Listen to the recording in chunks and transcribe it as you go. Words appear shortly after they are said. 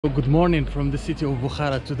Good morning from the city of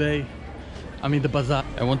Bukhara. Today I'm in the bazar.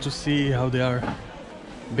 I want to see how they are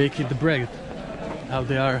baking the bread, how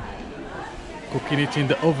they are cooking it in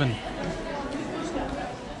the oven.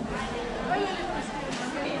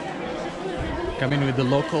 Coming with the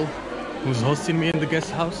local who's hosting me in the guest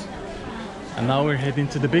house, and now we're heading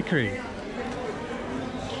to the bakery.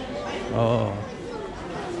 Oh,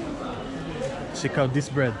 check out this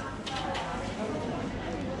bread.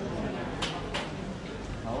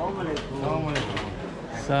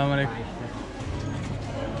 Assalamu alaikum.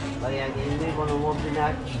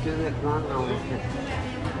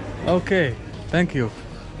 Okay, thank you.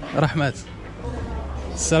 Rahmat.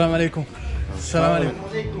 Assalamu alaikum. Assalamu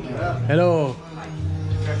alaikum. Hello.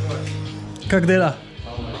 Как дела?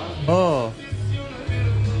 Oh.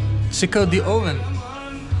 Check out the oven.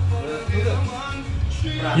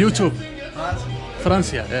 YouTube.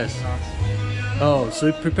 Francia, yes. Oh, so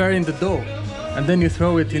you're preparing the dough and then you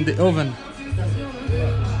throw it in the oven.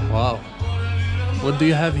 Wow. What do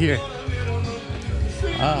you have here?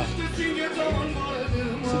 Ah.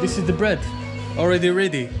 So this is the bread, already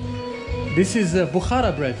ready. This is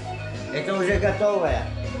Bukhara bread. Это уже готовое.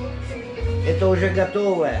 Это уже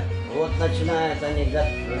готовое. Вот начинает они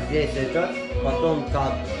здесь это, потом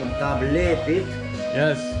там лепит.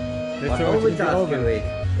 Yes. They throw it in the oven.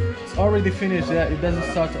 It's already finished. Yeah, it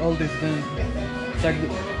doesn't start all this. Then it's like the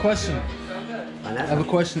question. I have a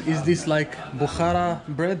question. Is this like Bukhara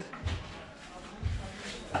bread?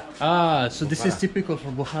 Ah, so this is typical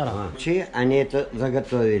for Bukhara. Они это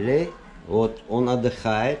заготовили. Вот он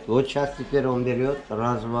отдыхает. Вот сейчас теперь он берет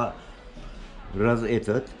раз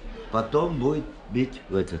этот, потом будет бить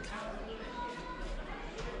в этот.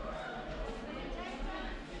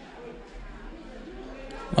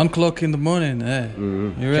 1 o'clock in the morning.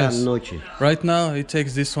 You rest. Ночи. Right now he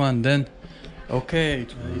takes this one. Then, okay,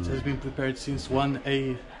 it has been prepared since 1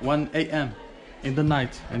 a.m. in the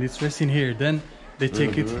night, and it's resting here. Then they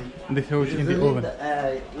take it and they throw it in the oven.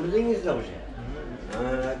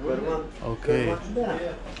 Okay.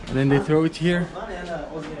 And then they throw it here.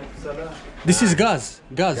 This is gas.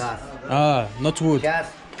 Gas. Ah, not wood.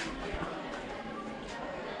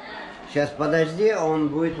 Сейчас подожди, он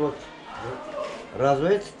будет вот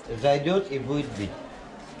разводить, зайдет и будет бить.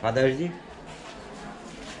 Подожди.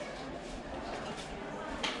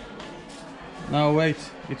 Now wait.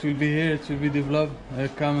 It will be here. It will be developed.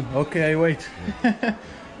 Come. Okay, I wait.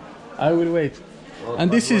 I will wait.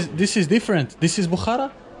 And this is different. This is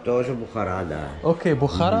Bukhara? Тоже Bukhara, да. Okay,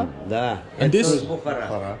 Bukhara. Да. And this?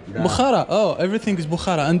 Bukhara. Bukhara. Oh, everything is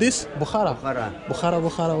Bukhara. And this? Bukhara.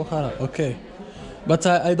 Bukhara. Okay. But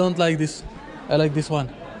I don't like this. I like this one.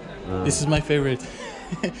 This is my favorite.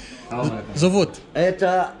 Zavut.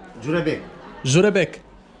 Это Jurebek. Jurebek.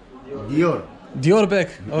 Dior. Diorbek.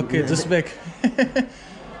 Okay, Uzbek.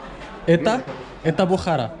 Это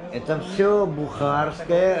Bukhara. Это все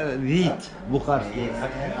бухарское, вид бухарский.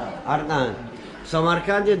 Ардан. В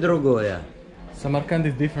Самарканде другое. Samarkand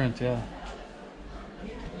is different, yeah.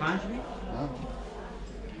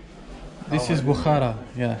 This is Bukhara,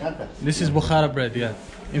 yeah. This is Bukhara bread, yeah.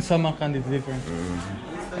 In Samarkand it's different.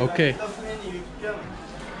 Okay.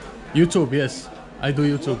 YouTube, yes. I do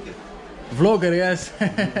YouTube. Vlogger, yes.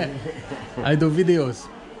 I do videos.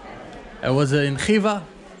 I was in Khiva,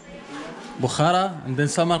 Bukhara, and then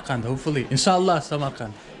Samarkand, hopefully. Inshallah,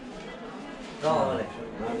 Samarkand.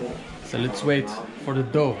 So let's wait for the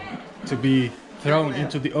dough to be thrown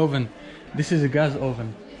into the oven. This is a gas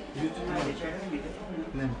oven.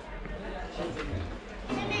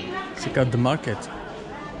 Check out the market.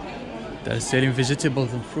 They're selling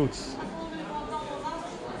vegetables and fruits.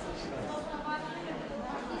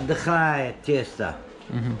 Отдыхает тесто.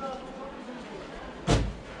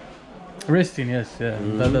 Resting, yes, yeah.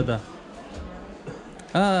 Da.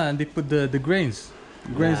 Ah, and they put the grains.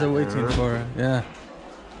 The grains are waiting for, yeah.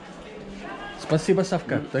 Спасибо,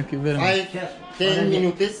 Safkat. Thank you very much. 10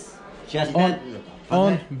 minutes. Сейчас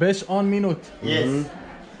On 5 minut. Yes.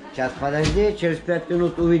 Сейчас подожди, через 5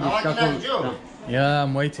 минут увидишь, как он там. Yeah,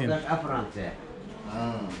 I'm waiting. А Франция.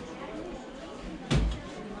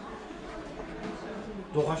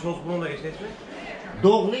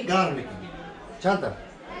 Doğli garlic. Çanta.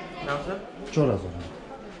 Nasıl? Çorası.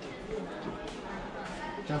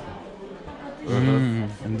 Çanta.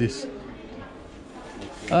 And this.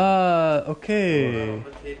 Ah, okay.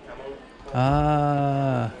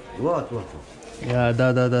 Ah. Вот. Yeah,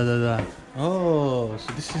 da. Oh,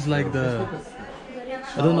 so this is like the,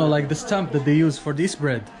 I don't know, like the stamp that they use for this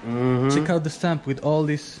bread. Check out the stamp with all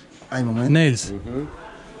these nails.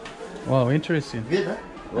 Wow, interesting.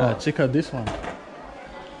 Check out this one.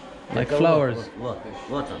 Like flowers.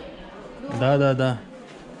 Вот он. Да.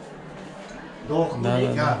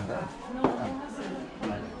 Дохлый гар, да?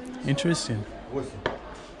 Interesting. 8.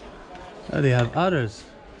 Oh, they have others,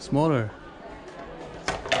 smaller.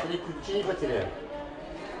 Смотри, ключи не потеряли.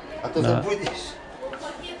 А то Да. забудешь.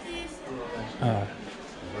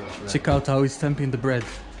 Check out how he's stamping the bread.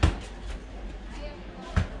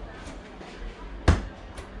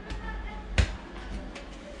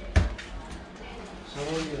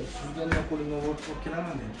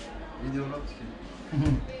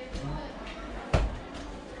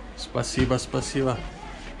 Спасибо, спасибо.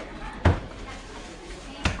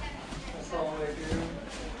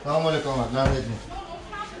 Салам алейкум, rahmetli.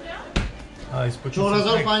 He's putting Çok some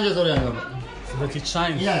razor egg panca soruyorum. so that it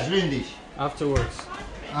shines Ya, şurindiş. afterwards.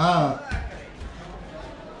 Ha.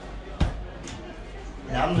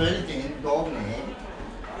 Ya böyle değil, doğru ne?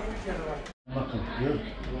 Bakın, yok.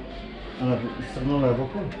 Ana ısırmalara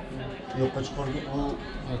bakın. Yok kaç korku o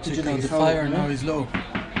Check out the fire, now he's low.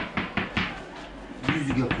 yüzü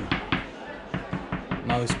yapıyor.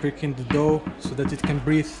 Now he's pricking the dough so that it can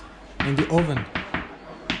breathe in the oven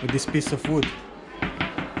with this piece of wood.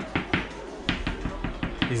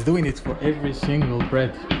 He's doing it for every single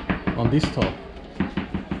bread on this stall.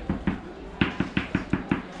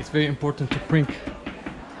 It's very important to prick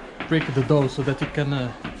the dough so that it can,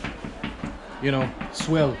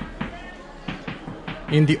 swell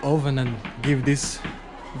in the oven and give this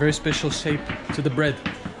very special shape to the bread.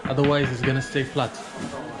 Otherwise, it's gonna stay flat.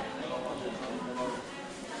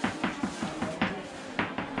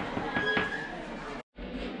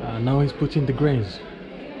 Now he's putting the grains.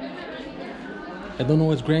 I don't know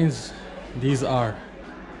what grains these are.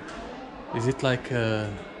 Is it like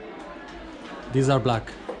these are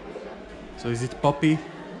black? So is it poppy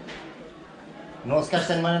Но скажешь,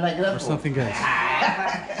 на or something else?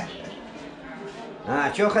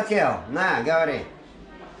 А, что хотел? На, говори.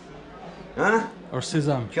 А? Or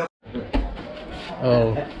sesame? Чё?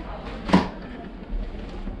 Oh.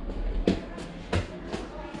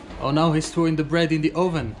 Oh, now he's throwing the bread in the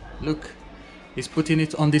oven. Look, he's putting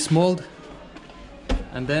it on this mold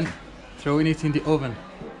and then throwing it in the oven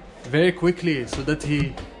very quickly so that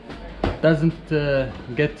he doesn't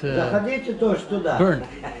get Заходите тоже туда. burned.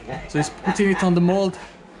 So he's putting it on the mold,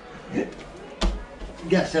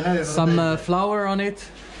 some flour on it,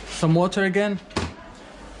 some water again,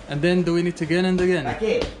 and then doing it again and again.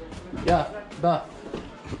 Окей. Yeah, da.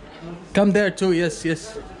 Come there too, yes,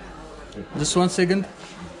 yes. Just 1 second.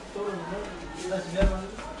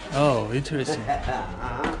 Oh, interesting.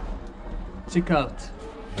 Check out.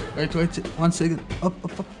 Wait, 1 second. Up,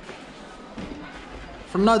 up, up.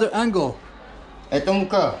 From another angle. Это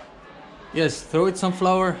мука. Yes, throw it some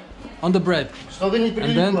flour on the bread. Чтобы не And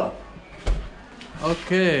then- прилипло.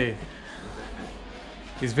 Okay.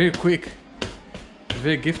 He's very quick. He's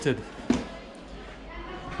very gifted.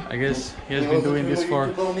 I guess he has been doing this for...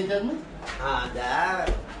 А, да.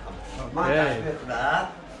 Okay. Да.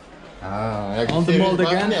 On the mold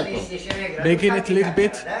again. Baking it a little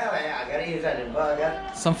bit.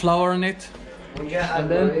 Some flour on it. And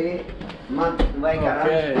then-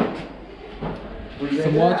 Okay.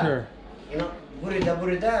 Some water.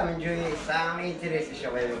 Burada меньше самое интересное,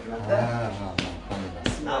 что я люблю, да?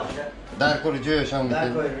 Dar kurucu yaşam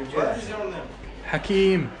Такой ручей.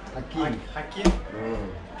 Hakim. Hakim.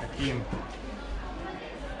 Hakim.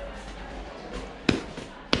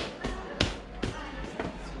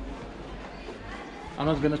 I'm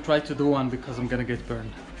not gonna try to do one because I'm gonna get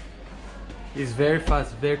burned. He's very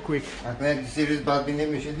fast, very quick. Aklıma seriz bad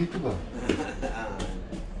dinlemiş değil bu.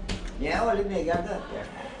 Я Оля Мегада.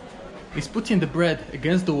 He's putting the bread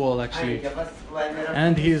against the wall actually,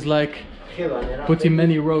 and he's like putting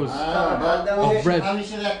many rows of bread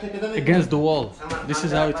against the wall. This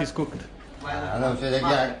is how it is cooked. Adam şöyle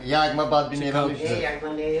yağma bad Check out.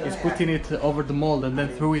 dinlemiş. He's putting it over the mold and then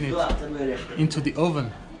throwing it into the oven.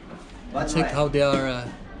 Check how they are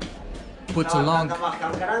put along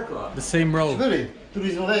the same row. Böyle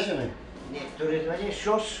turizm ulaşımı. Turizmci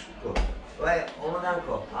şoşku. Ve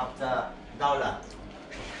ondanko hafta davlat.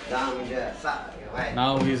 Daha önce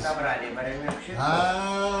Now he's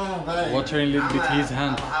Ha, vay. watering a little bit his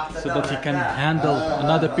hand so that he can handle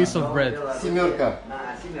another piece of bread. Simyorka.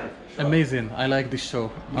 Amazing. I like this show.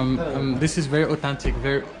 This is very authentic,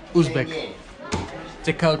 very Uzbek.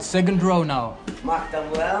 Check out second row now.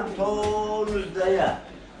 Mahtamuyan tonuzda ya.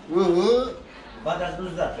 Badas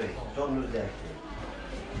nuzda to je. Tonuzda je.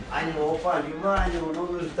 Aynı o falan gibi aynı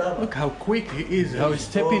onun nuzda. Look how quick he is, how he's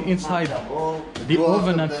stepping inside the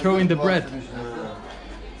oven and throwing the bread.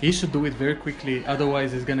 He should do it very quickly,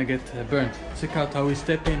 otherwise he's gonna get burnt. Check out how he's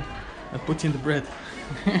stepping and putting the bread.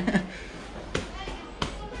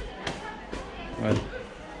 Well,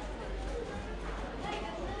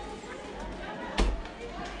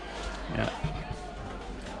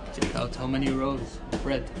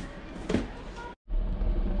 bread.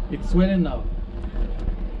 It's sweating now.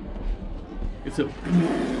 It's a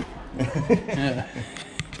yeah.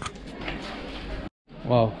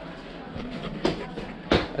 Wow.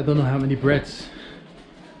 I don't know how many breads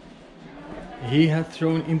he had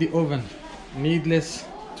thrown in the oven. Needless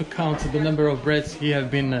to count the number of breads he have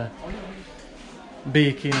been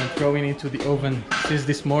baking and throwing into the oven since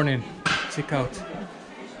this morning. Check out,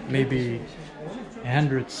 maybe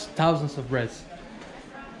hundreds, thousands of breads.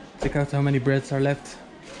 Check out how many breads are left.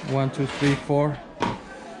 1, 2, 3, 4,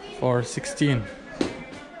 or 16.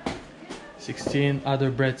 16 other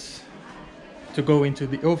breads to go into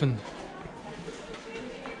the oven.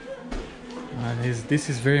 And this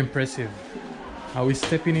is very impressive. How he's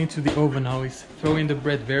stepping into the oven, how he's throwing the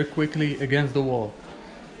bread very quickly against the wall.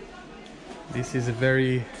 This is a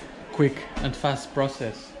very quick and fast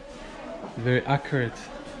process, very accurate.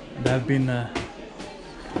 They have been,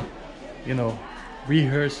 you know,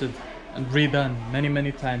 rehearsed and redone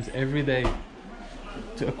many times every day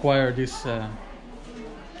to acquire this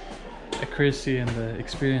accuracy and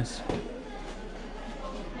experience.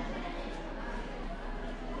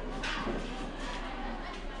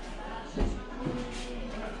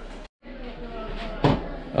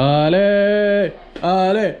 Ale,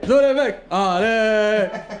 ale, Uzbek, ale,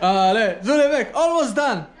 ale, Uzbek, almost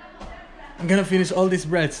done. I'm gonna finish all these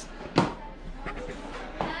breads.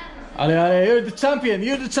 Ale, ale, you're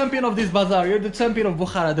the champion of this bazar, you're the champion of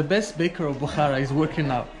Bukhara, the best baker of Bukhara is working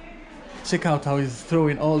now. Check out how he's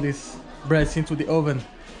throwing all these breads into the oven.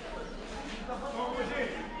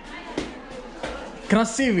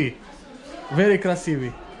 Krasivi, very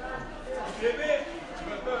krasivi.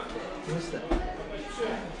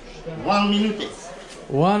 1 minute.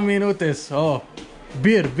 1 minute, oh,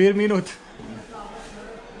 bir minut.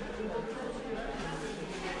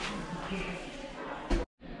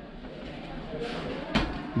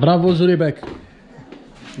 Bravo Uzbek,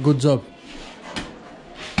 good job.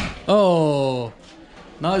 Oh,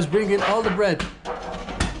 now he's bringing all the bread.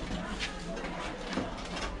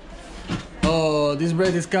 Oh, this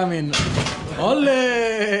bread is coming.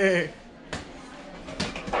 Ole!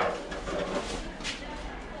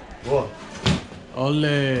 Whoa.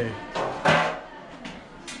 Ole!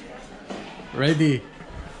 Ready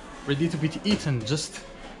to be eaten, just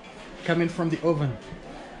coming from the oven.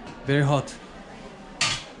 Very hot.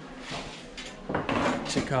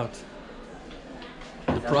 Check out.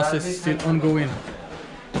 The process is still ongoing.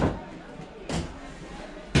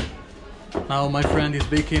 Now my friend is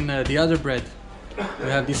baking the other bread. We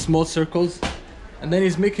have these small circles and then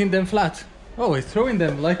he's making them flat. Oh, he's throwing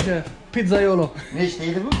them like a pizzaiolo. Ne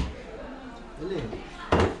işteydi bu?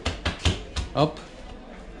 Up.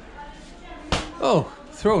 Oh,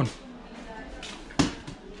 thrown.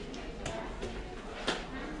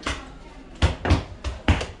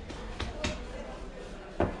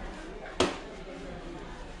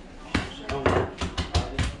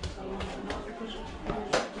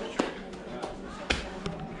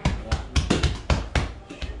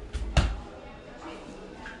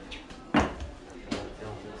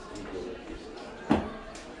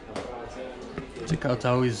 Check out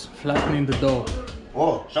how he's flattening the dough.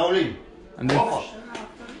 Oh, Shaolin. And then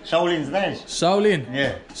Shaolin знаешь? Shaolin.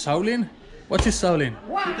 Yeah. Shaolin? What is Shaolin?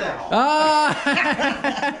 Ah!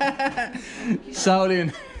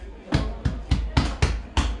 Shaolin.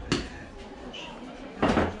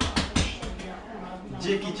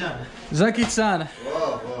 Jackie Chan.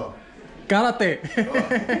 Whoa. Karate.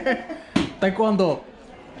 Taekwondo.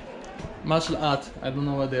 Martial art. I don't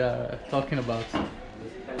know what they are talking about.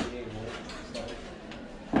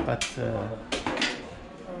 But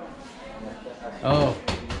oh,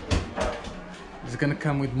 it's gonna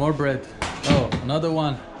come with more bread. Oh, another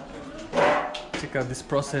one. Check out this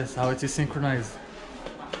process, how it is synchronized.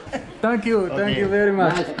 Thank you very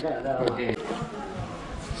much. Okay.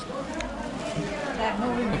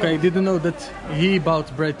 Okay, I didn't know that he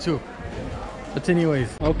bought bread too. But anyways,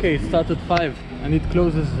 okay, it started 5 and it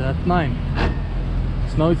closes at 9.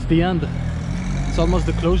 So now it's the end. It's almost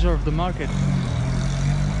the closure of the market.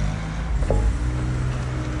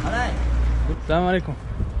 Assalamu alaikum.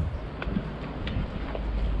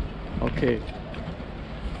 Okay,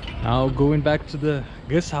 now going back to the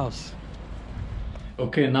guest house.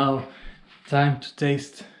 Okay, now time to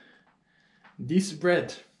taste this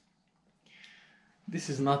bread. This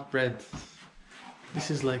is not bread,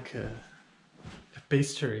 this is like a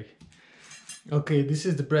pastry. Okay, this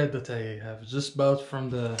is the bread that I have just bought from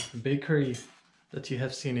the bakery that you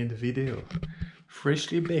have seen in the video.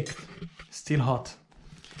 Freshly baked, still hot.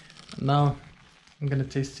 Now I'm gonna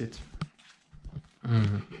taste it.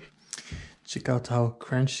 Check out how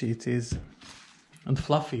crunchy it is. and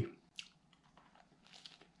fluffy.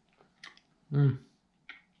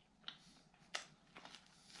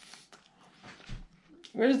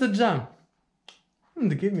 Where's the jam?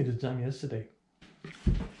 They gave me the jam yesterday.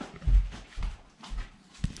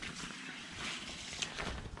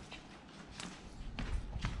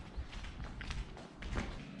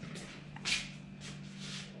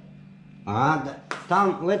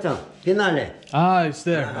 Там в этом финале. Ah, it's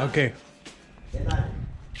there. Okay. Финале.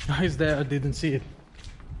 Ah, it's there. I didn't see it.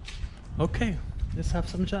 Okay, let's have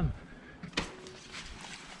some jam.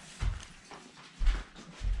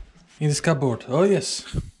 In this cupboard. Oh yes.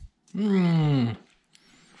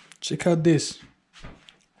 Check out this.